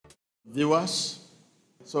viewers.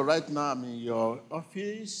 So right now I'm in your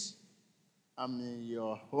office, I'm in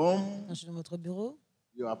your home, Je suis dans votre bureau,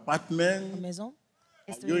 your en apartment. maison.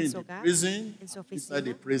 Are Estoy you en in su the hogar, prison? en su Inside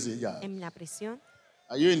the oficina, prison, yeah. en la prisión.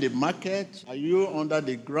 Are you in the market? Are you under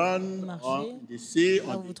the ground, Marché. or in the sea, Là où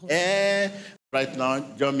on vous the trouvez. air? Right now,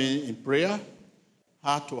 join me in prayer,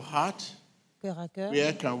 heart to heart. Cœur à cœur.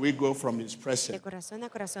 Where can we go from His De presence? corazón a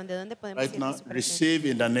corazón, ¿de dónde podemos Right ir now, de su presencia? receive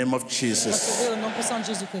in the name of Jesus. Recevez au nom puissant de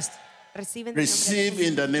Jésus-Christ. Reciben el nombre de Receive in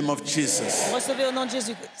Jesús. the name of Jesus. Recevez au nom de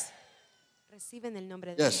Jésus-Christ. Reciben el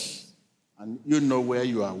nombre de Jesús. Yes. And you know where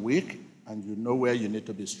you are weak, and you know where you need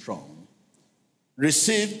to be strong.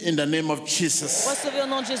 Receive in the name of Jesus. Recevez au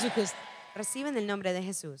nom de Jésus-Christ. Reciben el nombre de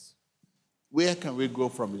Jesús. Where can we go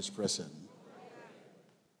from His presence?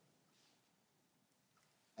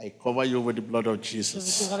 I cover you with the blood of Je vous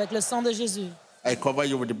Jesus. couvre avec le sang de Jésus. I cover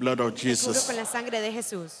you with the blood of Te cubro Jesus. con la sangre de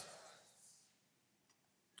Jesús.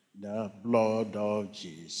 The blood of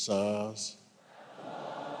Jesus.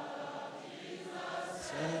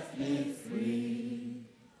 Set me free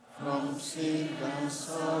from sin and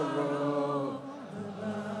sorrow.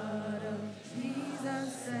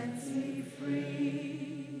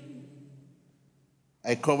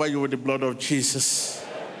 I cover you with the blood of Jesus.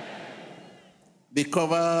 Be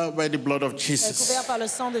covered by the blood of Est Jesus. couvert par le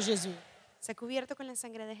sang de Jésus. Se ha cubierto con la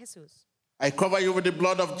sangre de Jesús. I cover you with the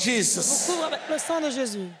blood of Je vous Jesus. couvre avec le sang de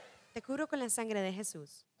Jésus. Te cubro con la sangre de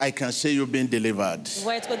Jesús. I can see you being delivered. Vous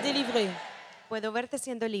allez être délivré. Puedo verte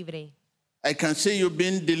siendo libre. I can see you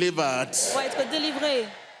being delivered. Vous allez être délivré.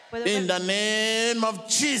 Puedo In the name of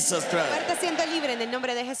Jesus Christ. verte siendo libre en el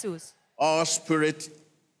nombre de Jesús. All spirit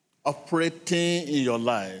operating in your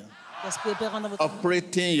life, L'esprit opérant dans votre vie.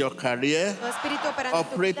 operating in your career, Todo espíritu operando en tu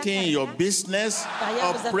vida, operating in your carrera, business,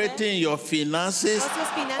 Carrière, vos operating in your finances, Negocios,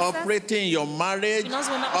 finanzas, operating in your marriage, Finances,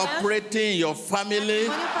 mariage, operating in your family.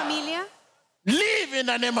 matrimonio, familia. Live in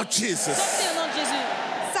the name of Jesus. Sortez au nom de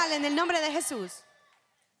Jésus. Sale en el nombre de Jesús.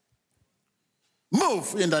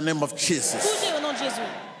 Move in the name of Jesus. Bougez au nom de Jésus.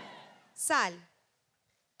 Sal.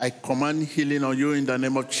 I command healing on you in the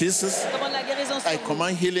name of Jesus. Commande la guérison sur I vous.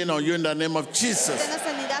 command healing on you in the name of Jesus. Tengo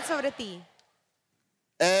sanidad sobre ti.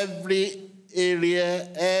 Every area,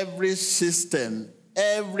 every system,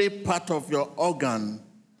 every part of your organ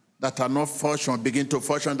that are not function begin to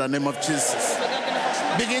function in the name of Jesus.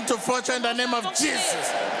 Begin to function in the name of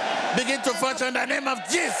Jesus. Begin to function in the name of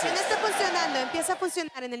Que no Jesus. está funcionando, empieza a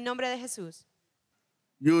funcionar en el nombre de Jesús.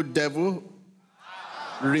 You devil,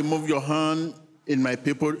 remove your hand in my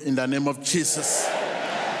people in the name of Jesus.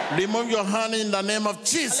 Remove your hand in the name of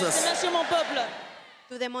Jesus. Enlève sur mon peuple.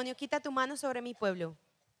 Tu demonio, quita tu mano sobre mi pueblo.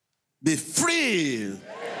 Be free.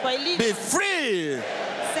 Soyez libre. Be free.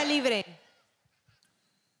 Sé libre.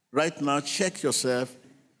 Right now, check yourself,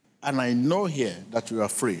 and I know here that you are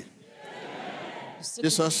free.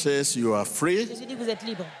 Jesus says you are free. Jésus dit que vous êtes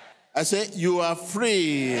libre. I say you are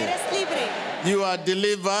free. Eres libre. You are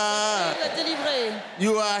delivered. Vous êtes délivré.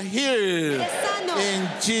 You are healed. Eres sano. In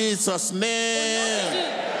Jesus' name.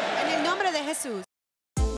 En el nombre de Jesús.